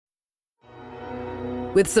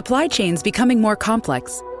With supply chains becoming more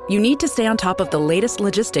complex, you need to stay on top of the latest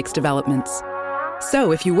logistics developments.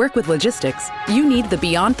 So if you work with logistics, you need the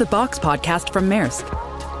Beyond the Box podcast from Maersk.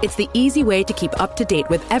 It's the easy way to keep up to date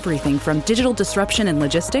with everything from digital disruption in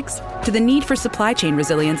logistics to the need for supply chain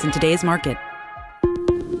resilience in today's market.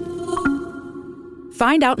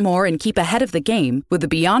 Find out more and keep ahead of the game with the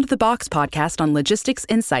Beyond the Box podcast on logistics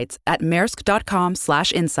insights at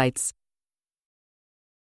maersk.com/insights.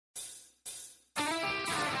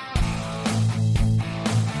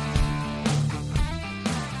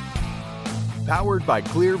 Powered by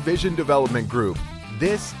Clear Vision Development Group,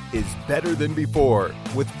 this is Better Than Before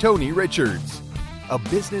with Tony Richards, a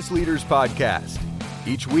business leaders podcast.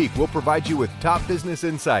 Each week, we'll provide you with top business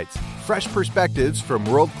insights, fresh perspectives from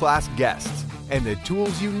world-class guests, and the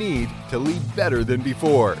tools you need to lead better than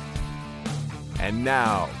before. And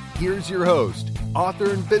now, here's your host,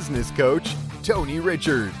 author and business coach, Tony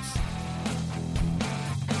Richards.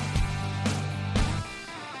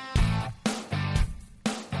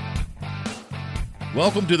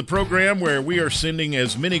 Welcome to the program where we are sending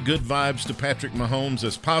as many good vibes to Patrick Mahomes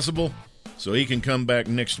as possible so he can come back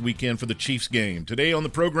next weekend for the Chiefs game. Today on the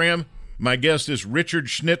program, my guest is Richard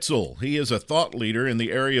Schnitzel. He is a thought leader in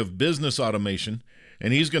the area of business automation,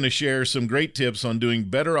 and he's going to share some great tips on doing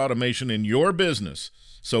better automation in your business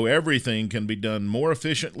so everything can be done more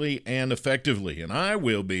efficiently and effectively. And I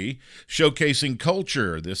will be showcasing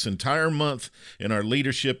culture this entire month in our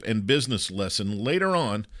leadership and business lesson later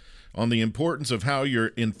on the importance of how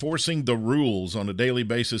you're enforcing the rules on a daily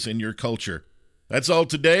basis in your culture. That's all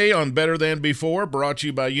today on Better Than Before, brought to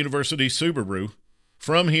you by University Subaru.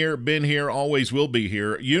 From here, been here, always will be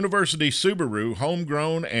here. University Subaru,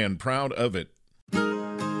 homegrown and proud of it.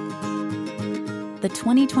 The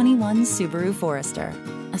 2021 Subaru Forester.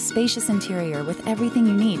 A spacious interior with everything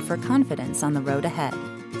you need for confidence on the road ahead.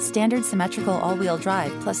 Standard symmetrical all-wheel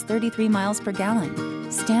drive plus 33 miles per gallon.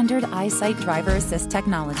 Standard EyeSight driver assist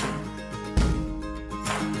technology.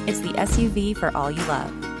 It's the SUV for all you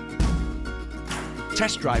love.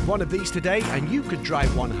 Test drive one of these today and you could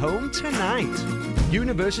drive one home tonight.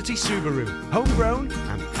 University Subaru, homegrown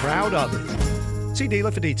and proud of it. See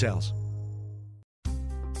dealer for details.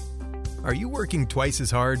 Are you working twice as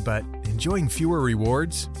hard but enjoying fewer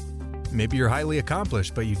rewards? Maybe you're highly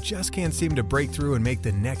accomplished but you just can't seem to break through and make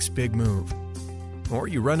the next big move. Or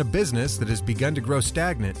you run a business that has begun to grow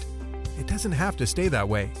stagnant. It doesn't have to stay that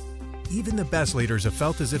way. Even the best leaders have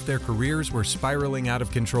felt as if their careers were spiraling out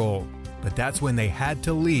of control. But that's when they had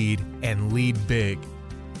to lead, and lead big.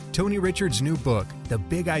 Tony Richards' new book, The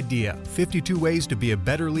Big Idea, 52 Ways to Be a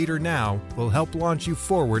Better Leader Now, will help launch you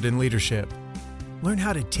forward in leadership. Learn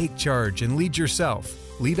how to take charge and lead yourself,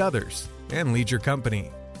 lead others, and lead your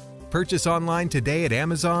company. Purchase online today at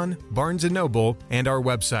Amazon, Barnes & Noble, and our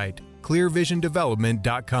website,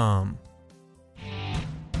 clearvisiondevelopment.com.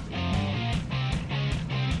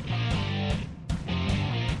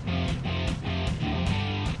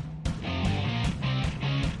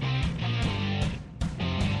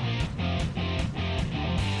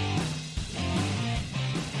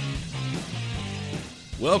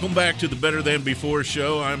 Welcome back to the Better Than Before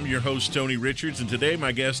show. I'm your host, Tony Richards, and today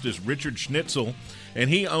my guest is Richard Schnitzel,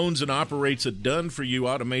 and he owns and operates a done-for-you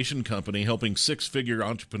automation company helping six-figure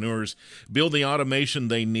entrepreneurs build the automation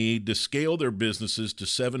they need to scale their businesses to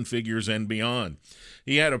seven figures and beyond.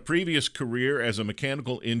 He had a previous career as a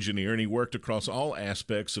mechanical engineer, and he worked across all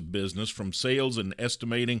aspects of business, from sales and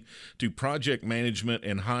estimating to project management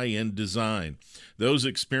and high-end design. Those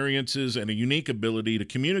experiences and a unique ability to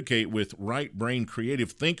communicate with right-brain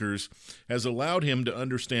creative thinkers has allowed him to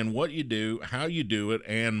understand what you do, how you do it,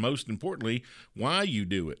 and most importantly, why you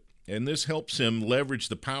do it. And this helps him leverage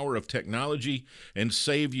the power of technology and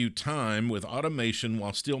save you time with automation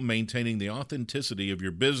while still maintaining the authenticity of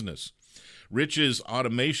your business. Rich's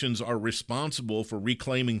automations are responsible for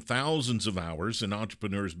reclaiming thousands of hours in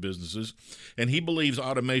entrepreneurs' businesses, and he believes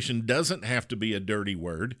automation doesn't have to be a dirty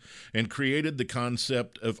word, and created the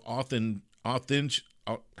concept of how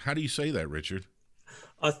do you say that, Richard?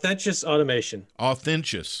 Authentious automation.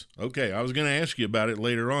 Authentious. Okay, I was going to ask you about it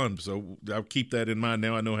later on, so I'll keep that in mind.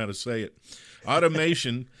 Now I know how to say it.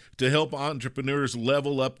 Automation to help entrepreneurs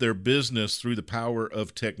level up their business through the power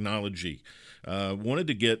of technology. Wanted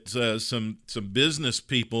to get some business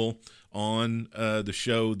people on the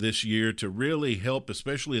show this year to really help,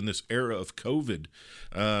 especially in this era of COVID,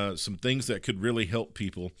 some things that could really help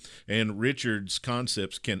people. And Richard's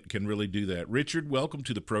concepts can really do that. Richard, welcome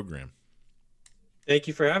to the program. Thank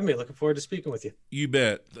you for having me. Looking forward to speaking with you. You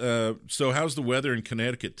bet. So how's the weather in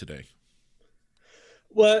Connecticut today?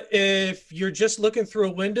 Well, if you're just looking through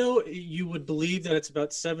a window, you would believe that it's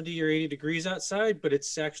about 70 or 80 degrees outside, but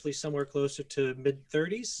it's actually somewhere closer to mid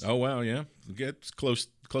 30s. Oh wow, yeah, it's close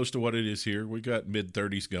to what it is here. We got mid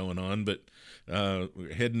 30s going on, but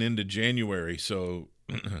we're heading into January, so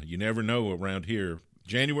you never know around here.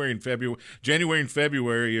 January and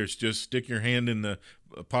February is just stick your hand in the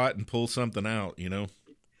pot and pull something out, you know.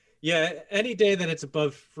 Yeah, any day that it's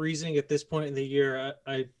above freezing at this point in the year,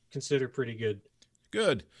 I consider pretty good.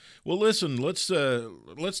 Good. Well, listen, let's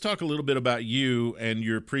talk a little bit about you and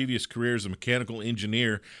your previous career as a mechanical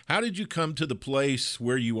engineer. How did you come to the place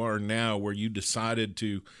where you are now, where you decided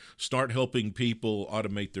to start helping people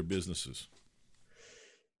automate their businesses?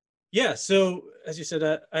 Yeah, so as you said,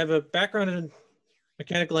 I have a background in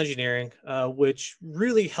mechanical engineering, which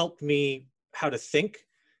really helped me how to think.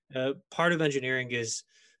 Part of engineering is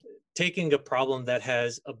taking a problem that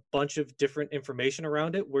has a bunch of different information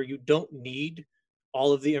around it where you don't need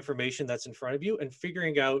all of the information that's in front of you and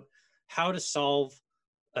figuring out how to solve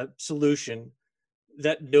a solution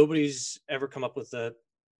that nobody's ever come up with the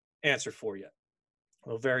answer for yet.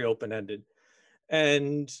 Well, very open-ended.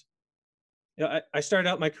 And I started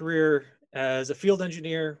out my career as a field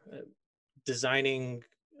engineer, designing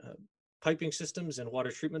piping systems and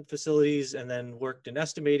water treatment facilities, and then worked in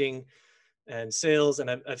estimating and sales. And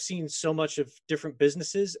I've seen so much of different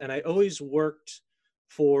businesses, and I always worked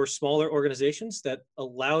for smaller organizations that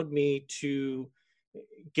allowed me to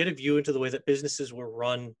get a view into the way that businesses were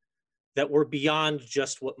run that were beyond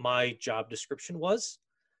just what my job description was.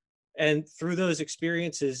 And through those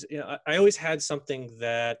experiences, I always had something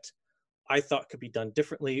that I thought could be done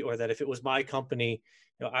differently, or that if it was my company,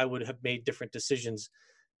 I would have made different decisions.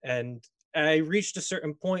 And I reached a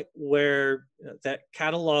certain point where that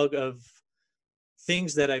catalog of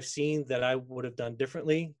things that I've seen that I would have done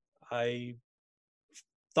differently, I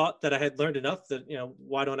thought that I had learned enough that,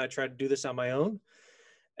 why don't I try to do this on my own?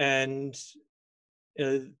 And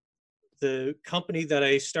the company that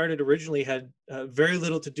I started originally had very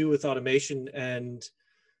little to do with automation, and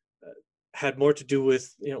had more to do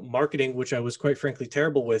with marketing, which I was quite frankly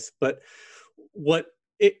terrible with. But what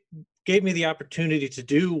it gave me the opportunity to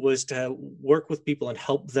do was to work with people and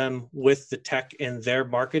help them with the tech in their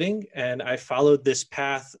marketing. And I followed this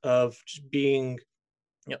path of just being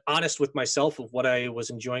honest with myself of what I was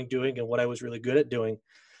enjoying doing and what I was really good at doing.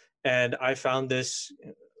 And I found this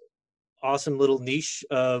awesome little niche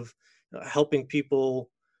of helping people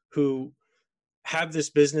who have this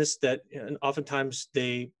business that, and oftentimes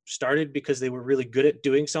they started because they were really good at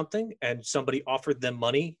doing something and somebody offered them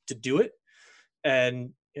money to do it.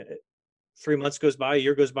 And 3 months goes by, a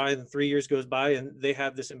year goes by, and 3 years goes by, and they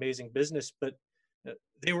have this amazing business, but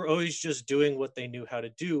they were always just doing what they knew how to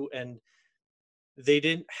do. And they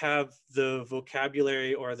didn't have the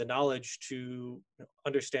vocabulary or the knowledge to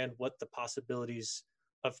understand what the possibilities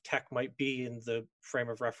of tech might be in the frame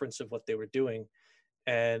of reference of what they were doing.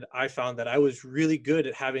 And I found that I was really good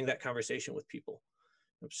at having that conversation with people,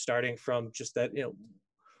 starting from just that,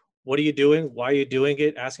 what are you doing? Why are you doing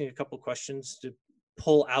it? Asking a couple of questions to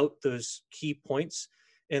pull out those key points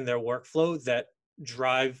in their workflow that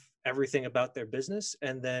drive everything about their business,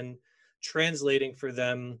 and then translating for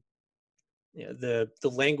them the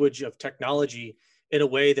language of technology in a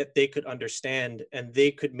way that they could understand and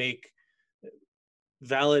they could make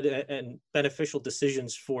valid and beneficial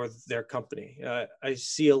decisions for their company. I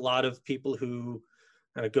see a lot of people who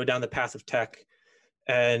go down the path of tech,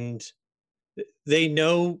 and they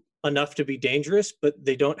know enough to be dangerous, but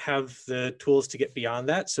they don't have the tools to get beyond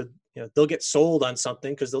that. So they'll get sold on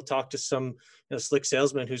something because they'll talk to some slick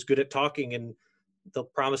salesman who's good at talking, and they'll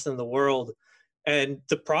promise them the world. And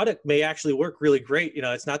the product may actually work really great.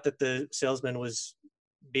 It's not that the salesman was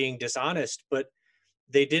being dishonest, but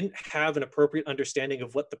they didn't have an appropriate understanding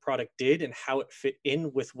of what the product did and how it fit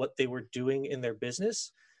in with what they were doing in their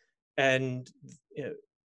business. And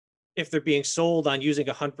if they're being sold on using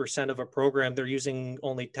 100% of a program, they're using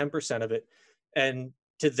only 10% of it. And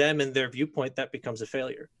to them, in their viewpoint, that becomes a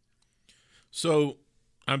failure. So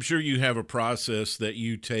I'm sure you have a process that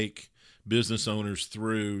you take business owners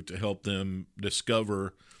through to help them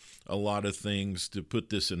discover a lot of things to put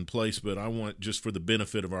this in place. But I want, just for the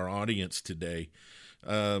benefit of our audience today,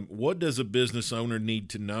 what does a business owner need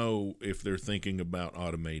to know if they're thinking about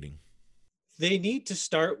automating? They need to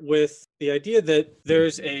start with the idea that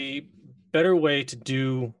there's a better way to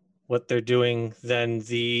do what they're doing than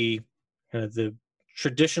the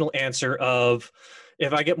traditional answer of,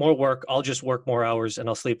 if I get more work, I'll just work more hours and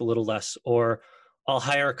I'll sleep a little less, or I'll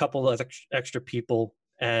hire a couple of extra people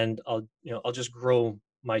and I'll just grow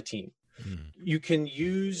my team. You can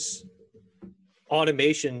use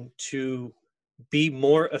automation to be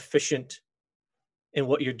more efficient in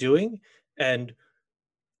what you're doing, and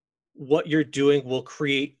what you're doing will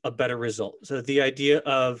create a better result. So the idea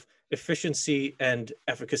of efficiency and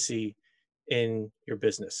efficacy in your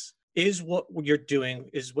business. Is what you're doing,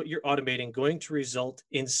 is what you're automating going to result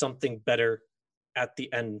in something better at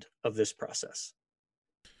the end of this process?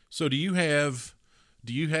 So do you have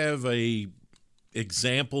a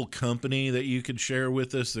example company that you could share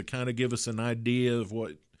with us that kind of give us an idea of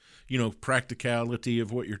what, practicality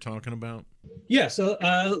of what you're talking about? Yeah.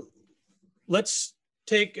 So let's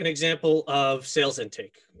take an example of sales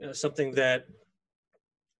intake, something that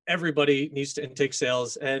everybody needs to intake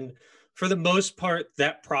sales. And for the most part,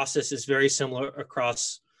 that process is very similar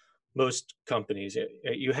across most companies.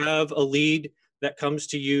 You have a lead that comes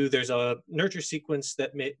to you. There's a nurture sequence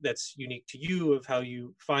that's unique to you of how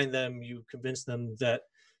you find them. You convince them that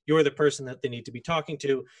you're the person that they need to be talking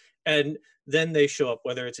to. And then they show up,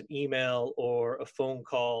 whether it's an email or a phone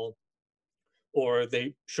call, or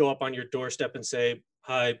they show up on your doorstep and say,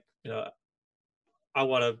 hi, I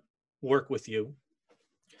want to work with you.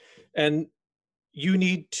 And you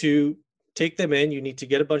need to take them in. You need to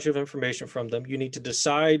get a bunch of information from them. You need to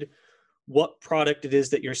decide what product it is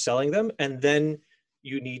that you're selling them. And then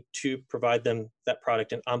you need to provide them that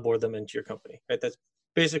product and onboard them into your company, right? That's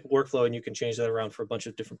basic workflow, and you can change that around for a bunch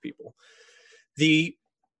of different people. The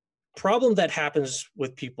problem that happens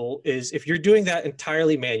with people is if you're doing that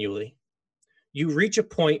entirely manually, you reach a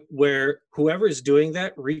point where whoever is doing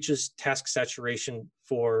that reaches task saturation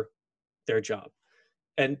for their job.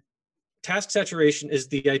 And task saturation is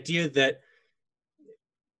the idea that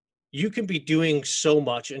you can be doing so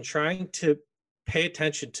much and trying to pay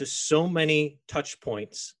attention to so many touch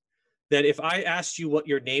points that if I asked you what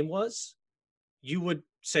your name was, you would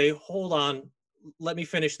say, hold on, let me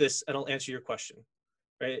finish this and I'll answer your question,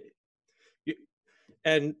 right?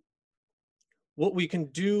 And what we can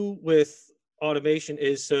do with automation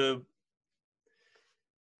is, so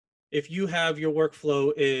if you have your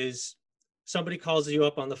workflow is somebody calls you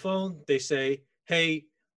up on the phone, they say, hey,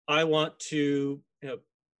 I want to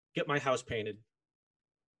get my house painted.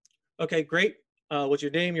 Okay, great. What's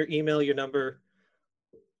your name, your email, your number?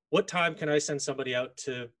 What time can I send somebody out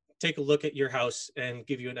to take a look at your house and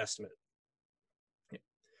give you an estimate?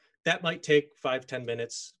 That might take 5-10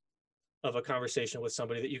 minutes of a conversation with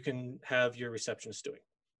somebody that you can have your receptionist doing.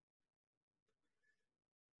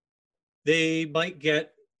 They might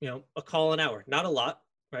get, a call an hour, not a lot,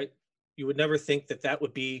 right? You would never think that that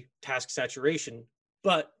would be task saturation,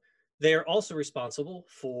 but they are also responsible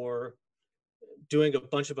for doing a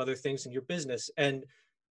bunch of other things in your business. And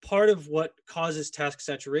part of what causes task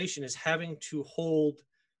saturation is having to hold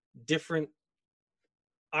different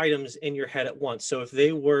items in your head at once. So if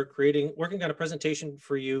they were working on a presentation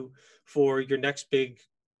for you for your next big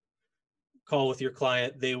call with your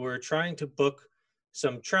client, they were trying to book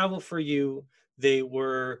some travel for you, they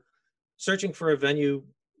were searching for a venue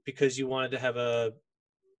because you wanted to have a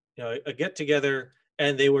get together,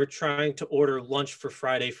 and they were trying to order lunch for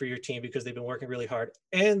Friday for your team because they've been working really hard,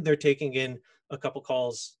 and they're taking in a couple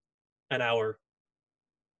calls an hour.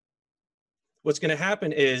 What's going to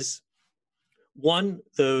happen is, one,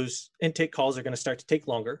 those intake calls are going to start to take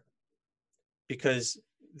longer because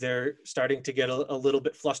they're starting to get a little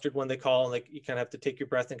bit flustered when they call, and you kind of have to take your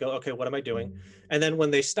breath and go, okay, what am I doing? And then when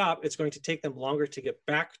they stop, it's going to take them longer to get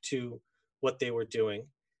back to what they were doing,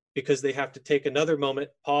 because they have to take another moment,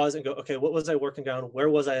 pause and go, okay, what was I working on? Where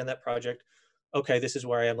was I in that project? Okay, this is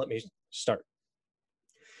where I am. Let me start.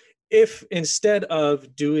 If instead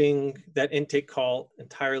of doing that intake call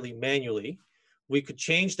entirely manually, we could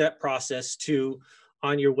change that process to,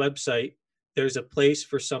 on your website, there's a place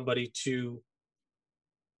for somebody to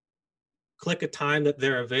click a time that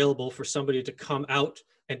they're available for somebody to come out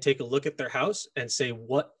and take a look at their house and say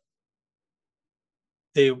what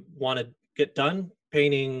they want to get done.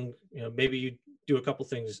 Painting, maybe you do a couple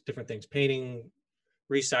things, different things, painting,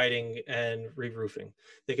 re-siding, and re-roofing.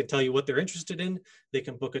 They can tell you what they're interested in. They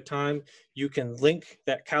can book a time. You can link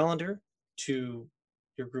that calendar to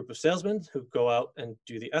your group of salesmen who go out and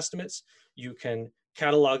do the estimates. You can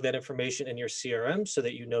catalog that information in your CRM so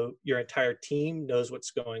that your entire team knows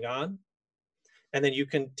what's going on. And then you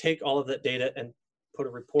can take all of that data and put a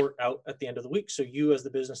report out at the end of the week so you as the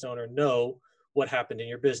business owner know what happened in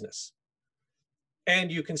your business.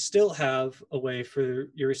 And you can still have a way for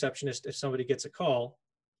your receptionist, if somebody gets a call,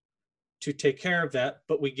 to take care of that,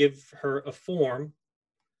 but we give her a form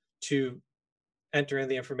to enter in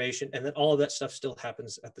the information, and then all of that stuff still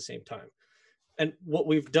happens at the same time. And what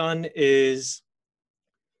we've done is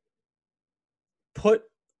put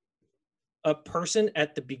a person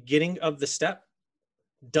at the beginning of the step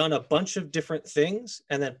done a bunch of different things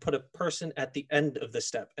and then put a person at the end of the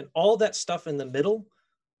step. And all that stuff in the middle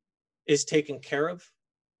is taken care of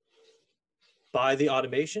by the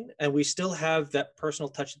automation. And we still have that personal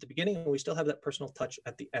touch at the beginning, and we still have that personal touch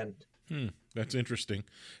at the end. That's interesting.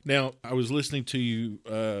 Now, I was listening to you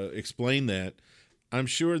explain that. I'm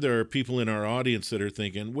sure there are people in our audience that are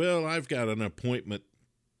thinking, well, I've got an appointment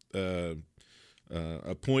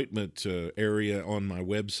area on my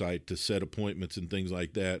website to set appointments and things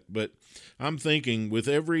like that. But I'm thinking with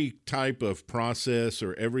every type of process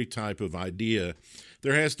or every type of idea,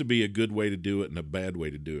 there has to be a good way to do it and a bad way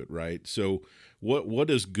to do it, right? So what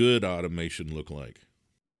does good automation look like?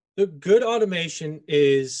 The good automation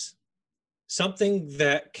is something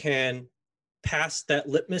that can pass that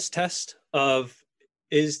litmus test of,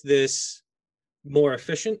 is this more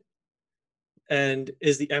efficient? And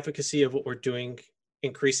is the efficacy of what we're doing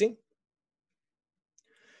increasing?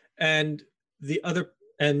 And the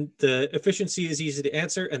efficiency is easy to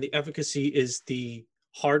answer, and the efficacy is the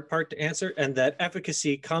hard part to answer. And that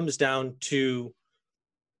efficacy comes down to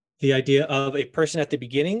the idea of a person at the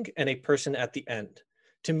beginning and a person at the end.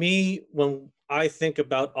 To me, when I think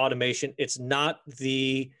about automation, it's not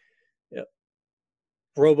the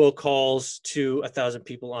robocalls to 1,000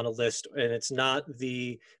 people on a list, and it's not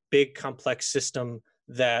the big complex system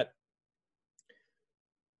that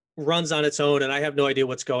runs on its own and I have no idea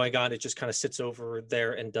what's going on. It just kind of sits over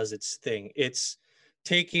there and does its thing. It's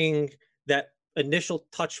taking that initial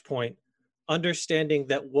touch point, understanding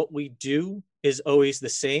that what we do is always the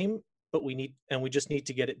same, but we just need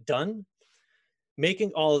to get it done,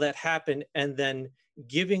 making all of that happen, and then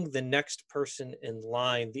giving the next person in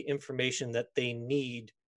line the information that they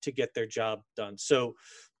need to get their job done. So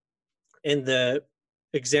in the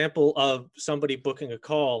example of somebody booking a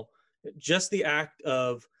call, just the act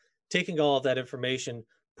of taking all of that information,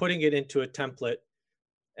 putting it into a template,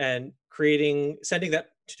 and sending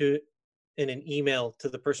that in an email to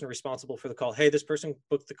the person responsible for the call. Hey, this person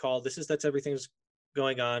booked the call. That's everything's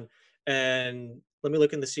going on. And let me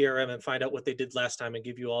look in the CRM and find out what they did last time and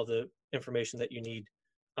give you all the information that you need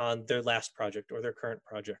on their last project or their current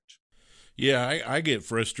project. Yeah, I get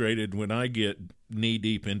frustrated when I get knee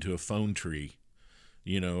deep into a phone tree,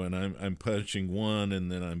 and I'm punching 1,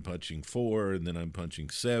 and then I'm punching 4, and then I'm punching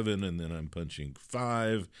 7, and then I'm punching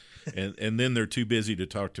 5, and then they're too busy to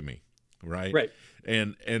talk to me, right? Right.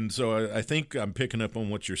 And so I think I'm picking up on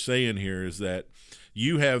what you're saying here is that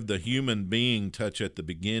you have the human being touch at the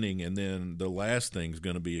beginning, and then the last thing's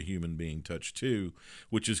going to be a human being touch too,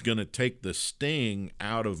 which is going to take the sting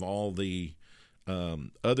out of all the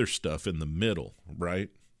other stuff in the middle, right?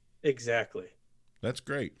 Exactly. That's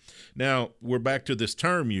great. Now, we're back to this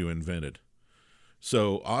term you invented.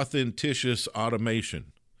 So, authenticious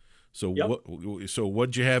automation. So, yep.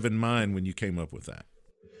 What'd you have in mind when you came up with that?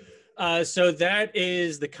 So that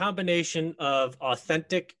is the combination of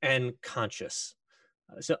authentic and conscious.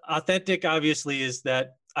 So authentic, obviously, is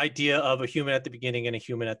that idea of a human at the beginning and a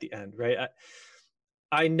human at the end, right?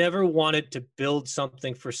 I never wanted to build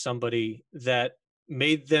something for somebody that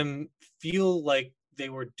made them feel like they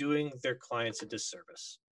were doing their clients a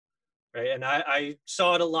disservice, right? And I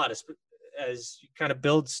saw it a lot as you kind of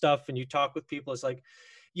build stuff and you talk with people. It's like,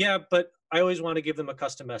 yeah, but I always want to give them a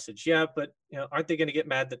custom message. Yeah, but aren't they going to get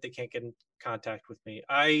mad that they can't get in contact with me?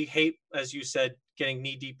 I hate, as you said, getting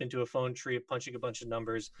knee deep into a phone tree, punching a bunch of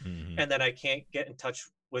numbers, and then I can't get in touch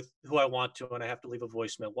with who I want to, and I have to leave a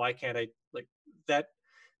voicemail. Why can't I? Like that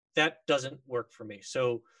doesn't work for me.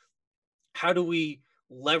 So how do we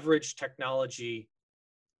leverage technology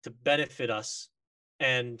to benefit us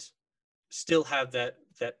and still have that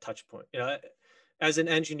touch point? As an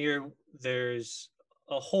engineer, there's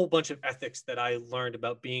a whole bunch of ethics that I learned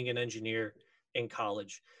about being an engineer in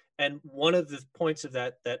college. And one of the points of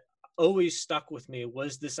that always stuck with me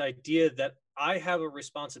was this idea that I have a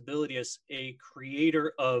responsibility as a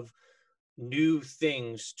creator of new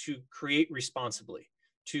things to create responsibly,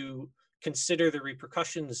 to consider the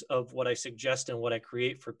repercussions of what I suggest and what I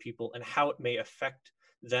create for people and how it may affect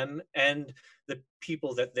them and the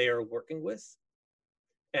people that they are working with.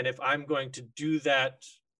 And if I'm going to do that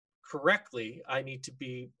correctly, I need to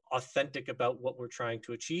be authentic about what we're trying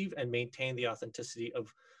to achieve and maintain the authenticity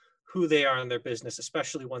of who they are in their business,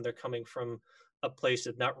 especially when they're coming from a place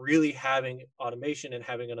of not really having automation and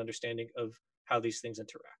having an understanding of how these things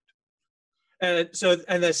interact.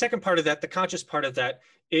 And the second part of that, the conscious part of that,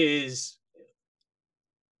 is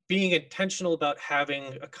being intentional about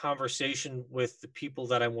having a conversation with the people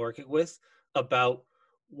that I'm working with about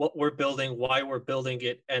what we're building, why we're building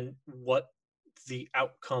it, and what the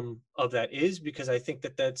outcome of that is, because I think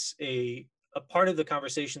that that's a part of the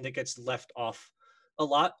conversation that gets left off a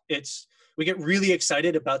lot. We get really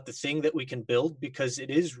excited about the thing that we can build because it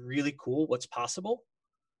is really cool what's possible.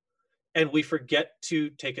 And we forget to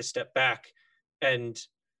take a step back and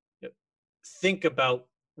think about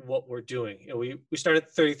what we're doing. We start at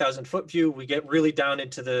the 30,000 foot view, we get really down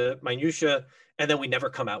into the minutia, and then we never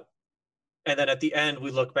come out. And then at the end, we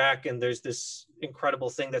look back and there's this incredible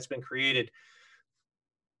thing that's been created.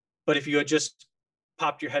 But if you had just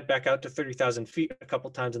popped your head back out to 30,000 feet a couple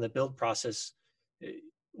times in the build process,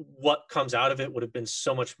 what comes out of it would have been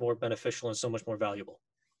so much more beneficial and so much more valuable.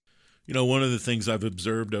 One of the things I've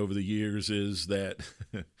observed over the years is that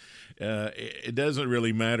it doesn't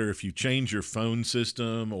really matter if you change your phone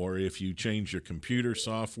system or if you change your computer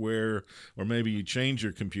software, or maybe you change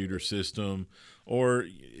your computer system or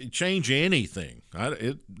change anything.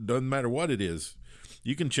 It doesn't matter what it is.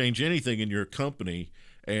 You can change anything in your company,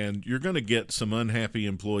 and you're going to get some unhappy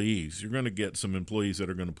employees. You're going to get some employees that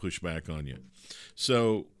are going to push back on you.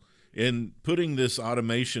 So in putting this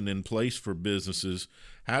automation in place for businesses,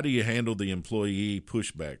 how do you handle the employee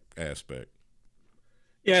pushback aspect?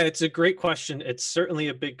 Yeah, it's a great question. It's certainly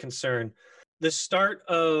a big concern. The start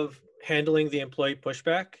of handling the employee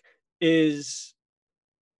pushback is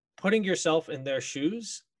putting yourself in their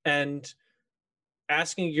shoes and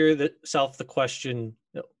asking yourself the question,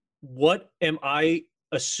 what am I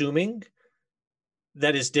assuming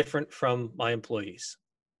that is different from my employees?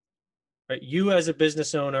 Right? You as a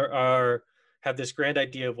business owner have this grand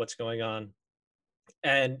idea of what's going on,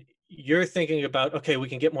 and you're thinking about, okay, we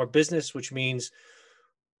can get more business, which means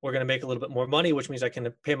we're going to make a little bit more money, which means I can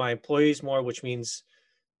pay my employees more, which means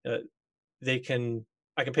I can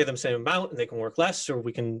pay them the same amount and they can work less, or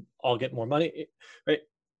we can all get more money, right?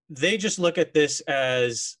 They just look at this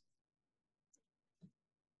as,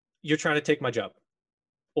 you're trying to take my job,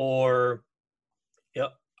 or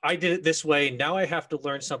I did it this way, now I have to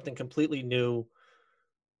learn something completely new.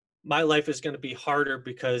 My life is going to be harder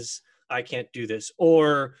because I can't do this,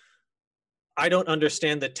 or I don't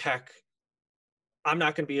understand the tech, I'm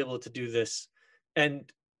not going to be able to do this.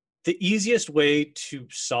 And the easiest way to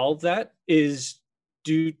solve that is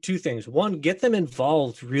do two things. One, get them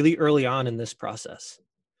involved really early on in this process.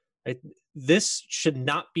 Right? This should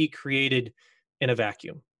not be created in a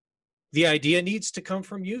vacuum. The idea needs to come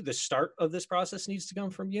from you. The start of this process needs to come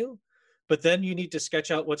from you. But then you need to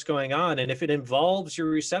sketch out what's going on. And if it involves your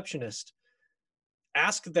receptionist,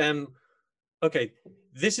 ask them, okay,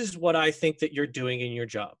 this is what I think that you're doing in your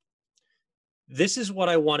job. This is what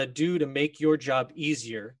I want to do to make your job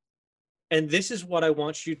easier. And this is what I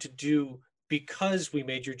want you to do because we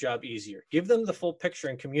made your job easier. Give them the full picture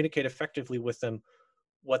and communicate effectively with them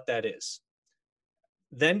what that is.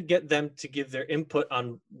 Then get them to give their input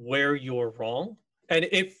on where you're wrong. And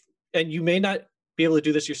you may not be able to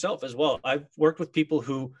do this yourself as well. I've worked with people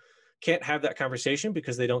who can't have that conversation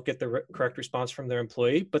because they don't get the correct response from their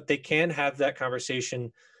employee, but they can have that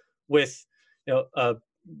conversation with a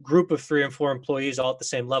group of 3 and 4 employees all at the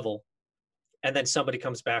same level. And then somebody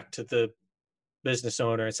comes back to the business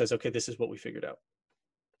owner and says, okay, this is what we figured out.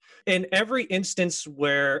 In every instance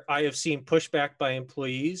where I have seen pushback by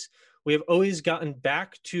employees, we have always gotten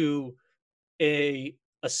back to a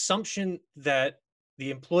assumption that the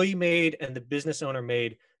employee made and the business owner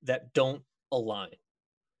made that don't align.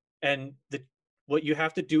 And what you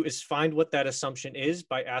have to do is find what that assumption is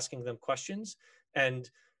by asking them questions and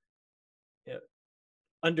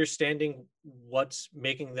understanding what's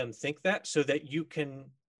making them think that, so that you can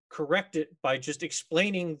correct it by just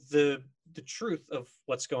explaining the truth of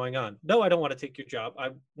what's going on. No, I don't want to take your job. I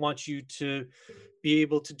want you to be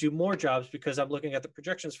able to do more jobs because I'm looking at the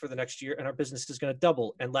projections for the next year and our business is going to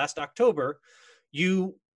double. And last October,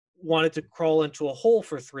 you wanted to crawl into a hole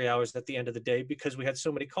for 3 hours at the end of the day because we had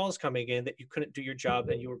so many calls coming in that you couldn't do your job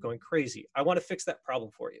and you were going crazy. I want to fix that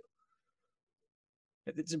problem for you.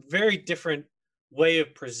 It's a very different way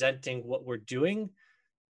of presenting what we're doing.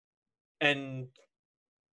 And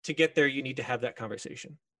to get there, you need to have that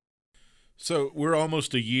conversation. So we're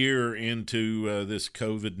almost a year into this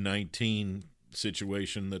COVID-19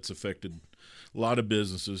 situation that's affected a lot of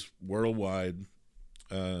businesses worldwide,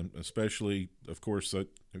 especially, of course, a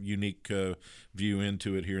unique view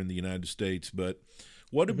into it here in the United States. But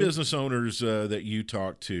what do business owners that you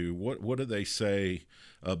talk to, what do they say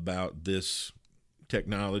about this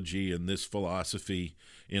technology and this philosophy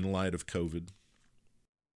in light of COVID?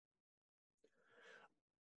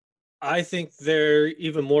 I think they're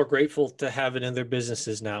even more grateful to have it in their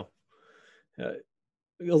businesses now. A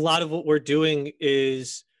lot of what we're doing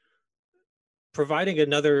is providing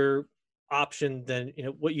another option than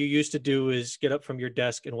what you used to do is get up from your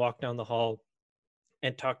desk and walk down the hall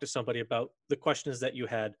and talk to somebody about the questions that you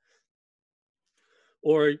had.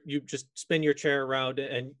 or you just spin your chair around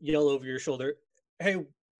and yell over your shoulder, "Hey,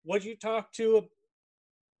 what'd you talk to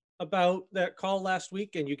about that call last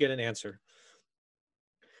week?" And you get an answer.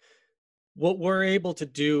 What we're able to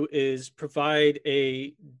do is provide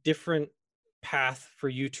a different path for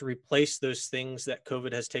you to replace those things that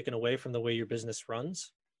COVID has taken away from the way your business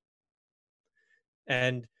runs,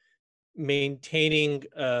 and maintaining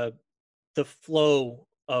the flow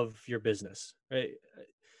of your business, right?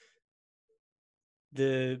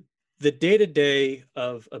 The day-to-day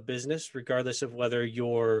of a business, regardless of whether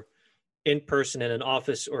you're in person in an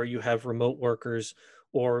office or you have remote workers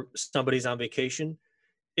or somebody's on vacation,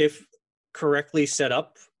 if correctly set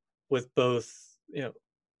up with both,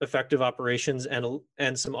 effective operations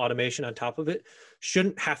and some automation on top of it,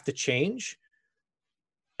 shouldn't have to change.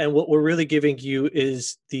 And what we're really giving you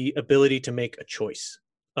is the ability to make a choice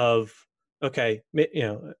of, okay,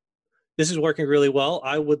 this is working really well.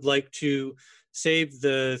 I would like to save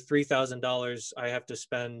the $3,000 I have to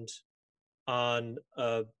spend on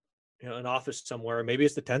an office somewhere. Maybe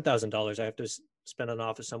it's the $10,000 I have to spend on an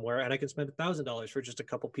office somewhere, and I can spend $1,000 for just a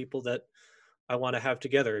couple people that I want to have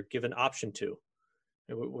together, give an option to.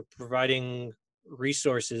 And we're providing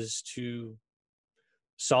resources to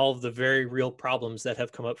solve the very real problems that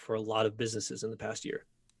have come up for a lot of businesses in the past year.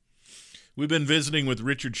 We've been visiting with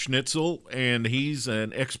Richard Schnitzel, and he's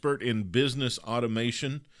an expert in business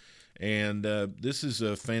automation. And this is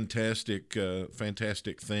a fantastic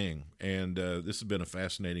thing. And this has been a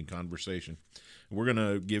fascinating conversation. We're going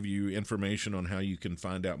to give you information on how you can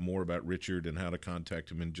find out more about Richard and how to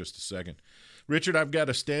contact him in just a second. Richard, I've got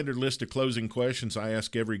a standard list of closing questions I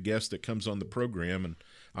ask every guest that comes on the program, and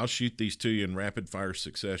I'll shoot these to you in rapid-fire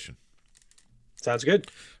succession. Sounds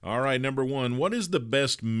good. All right, number one, what is the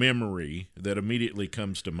best memory that immediately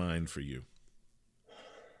comes to mind for you?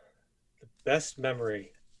 The best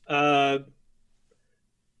memory? My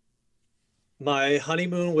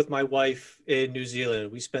honeymoon with my wife in New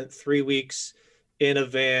Zealand. We spent 3 weeks in a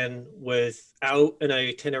van without an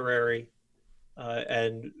itinerary,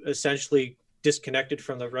 and essentially disconnected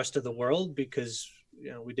from the rest of the world because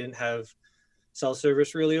we didn't have cell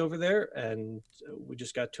service really over there, and we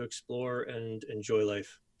just got to explore and enjoy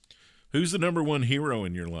life. Who's the number one hero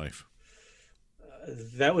in your life?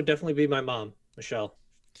 That would definitely be my mom, Michelle.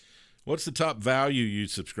 What's the top value you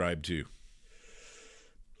subscribe to?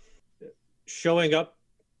 Showing up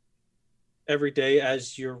every day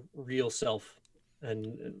as your real self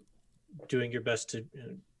and doing your best to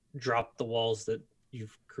drop the walls that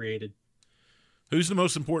you've created. Who's the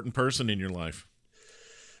most important person in your life?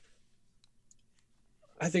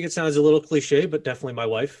 I think it sounds a little cliche, but definitely my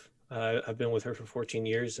wife. I've been with her for 14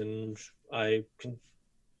 years, and I can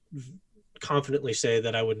confidently say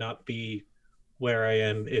that I would not be where I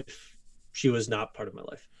am if she was not part of my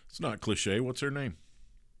life. It's not cliche. What's her name?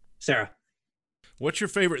 Sarah. What's your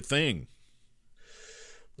favorite thing?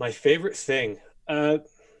 My favorite thing? My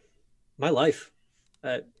life.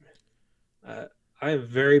 I am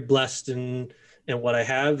very blessed in what I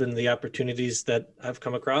have and the opportunities that I've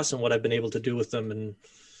come across and what I've been able to do with them. And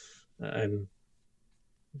I'm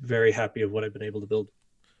very happy of what I've been able to build.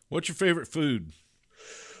 What's your favorite food?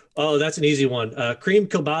 Oh, that's an easy one. Cream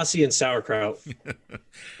kielbasa and sauerkraut.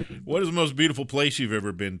 What is the most beautiful place you've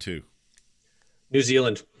ever been to? New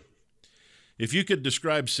Zealand. If you could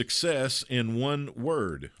describe success in one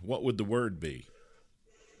word, what would the word be?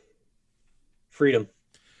 Freedom.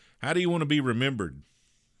 How do you want to be remembered?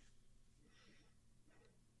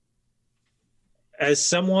 As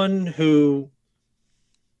someone who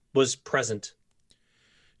was present.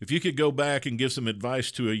 If you could go back and give some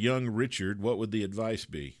advice to a young Richard, what would the advice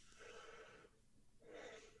be?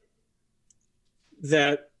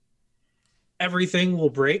 That everything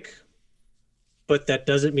will break, but that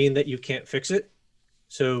doesn't mean that you can't fix it.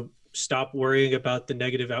 So stop worrying about the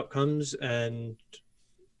negative outcomes and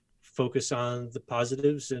focus on the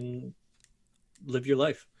positives and live your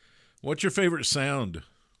life. What's your favorite sound?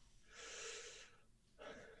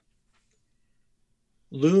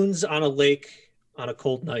 Loons on a lake on a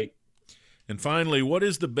cold night. And finally, what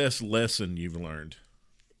is the best lesson you've learned?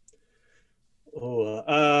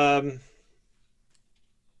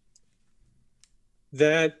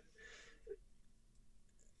 That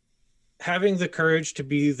having the courage to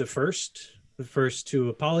be the first to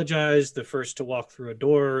apologize, the first to walk through a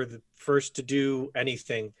door, the first to do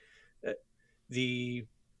anything, the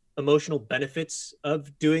emotional benefits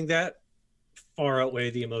of doing that far outweigh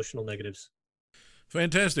the emotional negatives.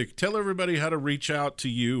 Fantastic. Tell everybody how to reach out to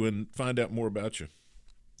you and find out more about you.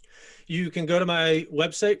 You can go to my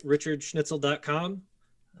website, richardschnitzel.com.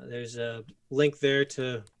 There's a link there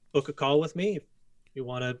to book a call with me. you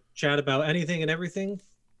want to chat about anything and everything,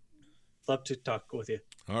 love to talk with you.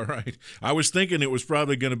 All right. I was thinking it was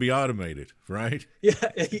probably going to be automated, right? Yeah,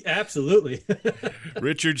 absolutely.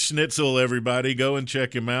 Richard Schnitzel, everybody. Go and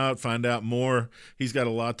check him out. Find out more. He's got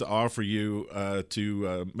a lot to offer you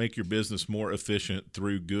to make your business more efficient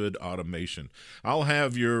through good automation. I'll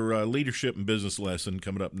have your leadership and business lesson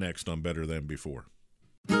coming up next on Better Than Before.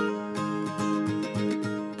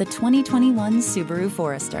 The 2021 Subaru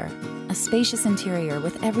Forester. A spacious interior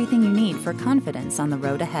with everything you need for confidence on the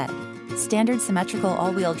road ahead. Standard symmetrical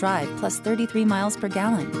all-wheel drive plus 33 miles per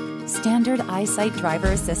gallon. Standard EyeSight driver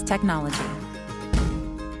assist technology.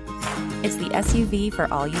 It's the SUV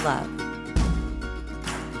for all you love.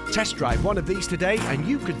 Test drive one of these today and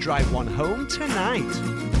you could drive one home tonight.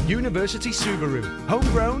 University Subaru.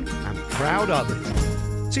 Homegrown and proud of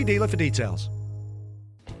it. See dealer for details.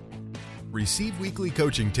 Receive weekly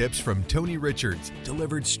coaching tips from Tony Richards,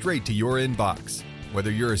 delivered straight to your inbox. Whether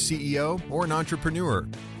you're a CEO or an entrepreneur,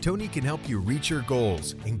 Tony can help you reach your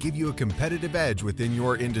goals and give you a competitive edge within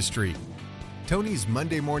your industry. Tony's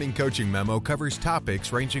Monday morning coaching memo covers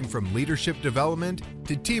topics ranging from leadership development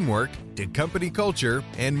to teamwork to company culture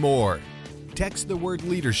and more. Text the word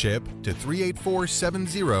leadership to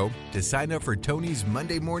 38470 to sign up for Tony's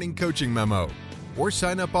Monday morning coaching memo, or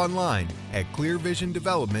sign up online at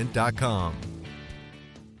clearvisiondevelopment.com.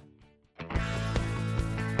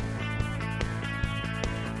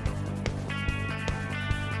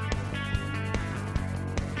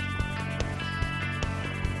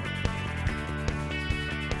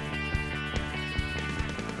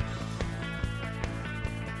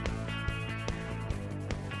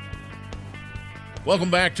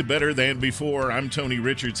 Welcome back to Better Than Before. I'm Tony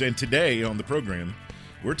Richards, and today on the program,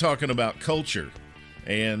 we're talking about culture,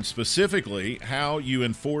 and specifically how you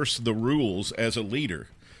enforce the rules as a leader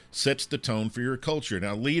sets the tone for your culture.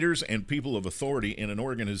 Now, leaders and people of authority in an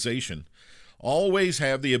organization always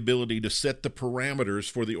have the ability to set the parameters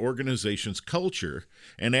for the organization's culture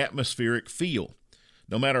and atmospheric feel.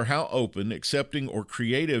 No matter how open, accepting, or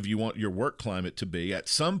creative you want your work climate to be, at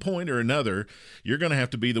some point or another, you're going to have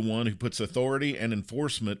to be the one who puts authority and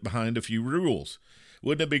enforcement behind a few rules.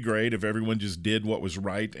 Wouldn't it be great if everyone just did what was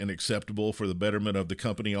right and acceptable for the betterment of the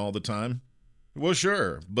company all the time? Well,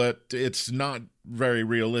 sure, but it's not very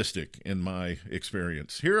realistic in my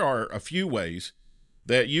experience. Here are a few ways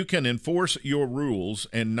that you can enforce your rules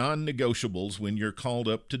and non-negotiables when you're called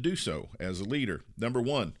up to do so as a leader. Number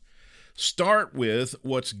one, start with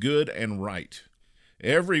what's good and right.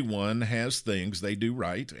 Everyone has things they do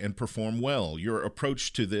right and perform well. Your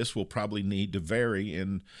approach to this will probably need to vary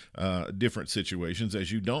in different situations,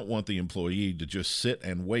 as you don't want the employee to just sit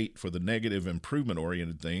and wait for the negative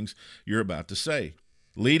improvement-oriented things you're about to say.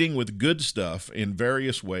 Leading with good stuff in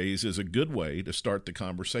various ways is a good way to start the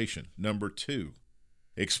conversation. Number two,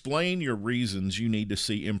 explain your reasons you need to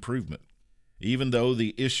see improvement. Even though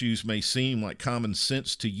the issues may seem like common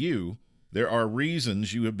sense to you, there are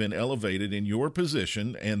reasons you have been elevated in your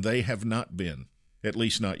position and they have not been, at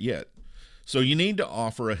least not yet. So you need to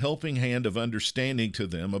offer a helping hand of understanding to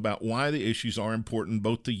them about why the issues are important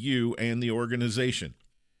both to you and the organization.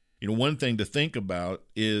 You know, one thing to think about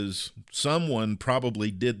is someone probably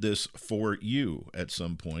did this for you at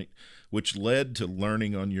some point, which led to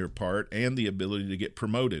learning on your part and the ability to get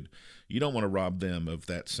promoted. You don't want to rob them of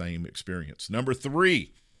that same experience. Number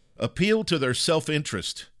three, appeal to their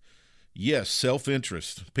self-interest. Yes,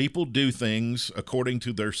 self-interest. People do things according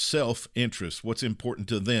to their self-interest, what's important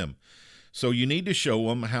to them. So you need to show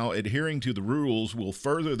them how adhering to the rules will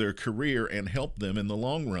further their career and help them in the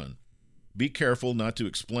long run. Be careful not to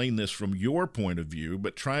explain this from your point of view,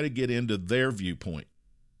 but try to get into their viewpoint.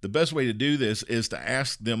 The best way to do this is to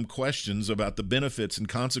ask them questions about the benefits and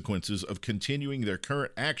consequences of continuing their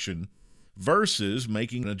current action versus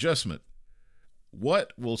making an adjustment.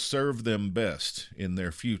 What will serve them best in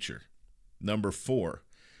their future? Number four,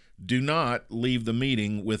 do not leave the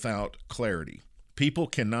meeting without clarity. People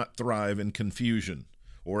cannot thrive in confusion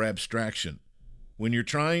or abstraction. When you're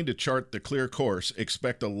trying to chart the clear course,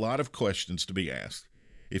 expect a lot of questions to be asked.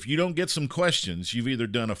 If you don't get some questions, you've either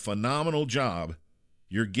done a phenomenal job,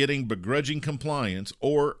 you're getting begrudging compliance,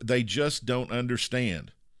 or they just don't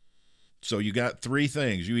understand. So you got three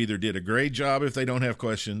things. You either did a great job if they don't have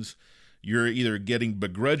questions, you're either getting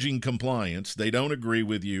begrudging compliance, they don't agree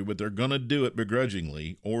with you, but they're going to do it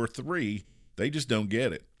begrudgingly, or three, they just don't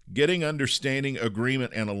get it. Getting understanding,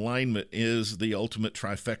 agreement, and alignment is the ultimate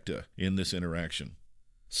trifecta in this interaction.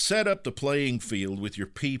 Set up the playing field with your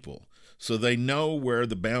people so they know where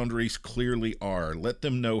the boundaries clearly are. Let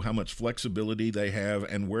them know how much flexibility they have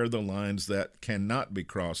and where the lines that cannot be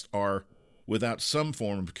crossed are without some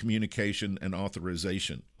form of communication and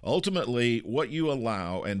authorization. Ultimately, what you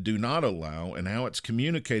allow and do not allow and how it's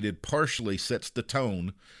communicated partially sets the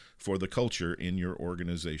tone for the culture in your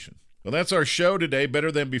organization. Well, that's our show today.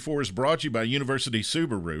 Better Than Before is brought to you by University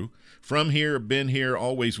Subaru. From here, been here,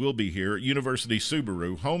 always will be here. University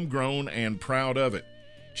Subaru, homegrown and proud of it.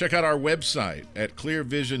 Check out our website at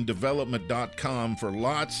clearvisiondevelopment.com for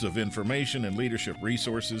lots of information and leadership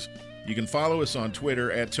resources. You can follow us on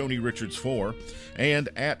Twitter at TonyRichards4 and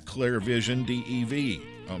at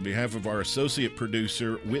ClearVisionDEV. On behalf of our associate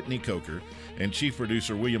producer, Whitney Coker, and chief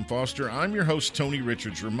producer, William Foster, I'm your host, Tony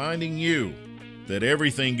Richards, reminding you that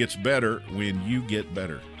everything gets better when you get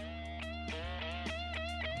better.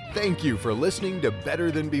 Thank you for listening to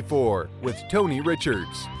Better Than Before with Tony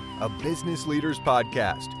Richards, a business leaders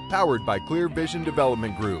podcast powered by Clear Vision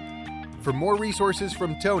Development Group. For more resources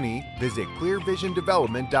from Tony, visit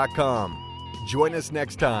clearvisiondevelopment.com. Join us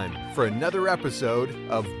next time for another episode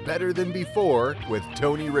of Better Than Before with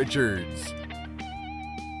Tony Richards.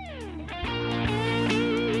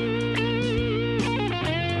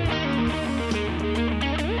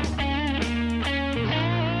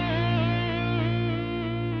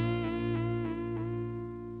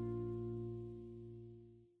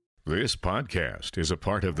 This podcast is a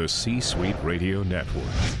part of the C-Suite Radio Network.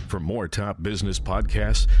 For more top business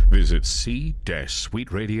podcasts, visit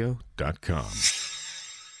c-suiteradio.com.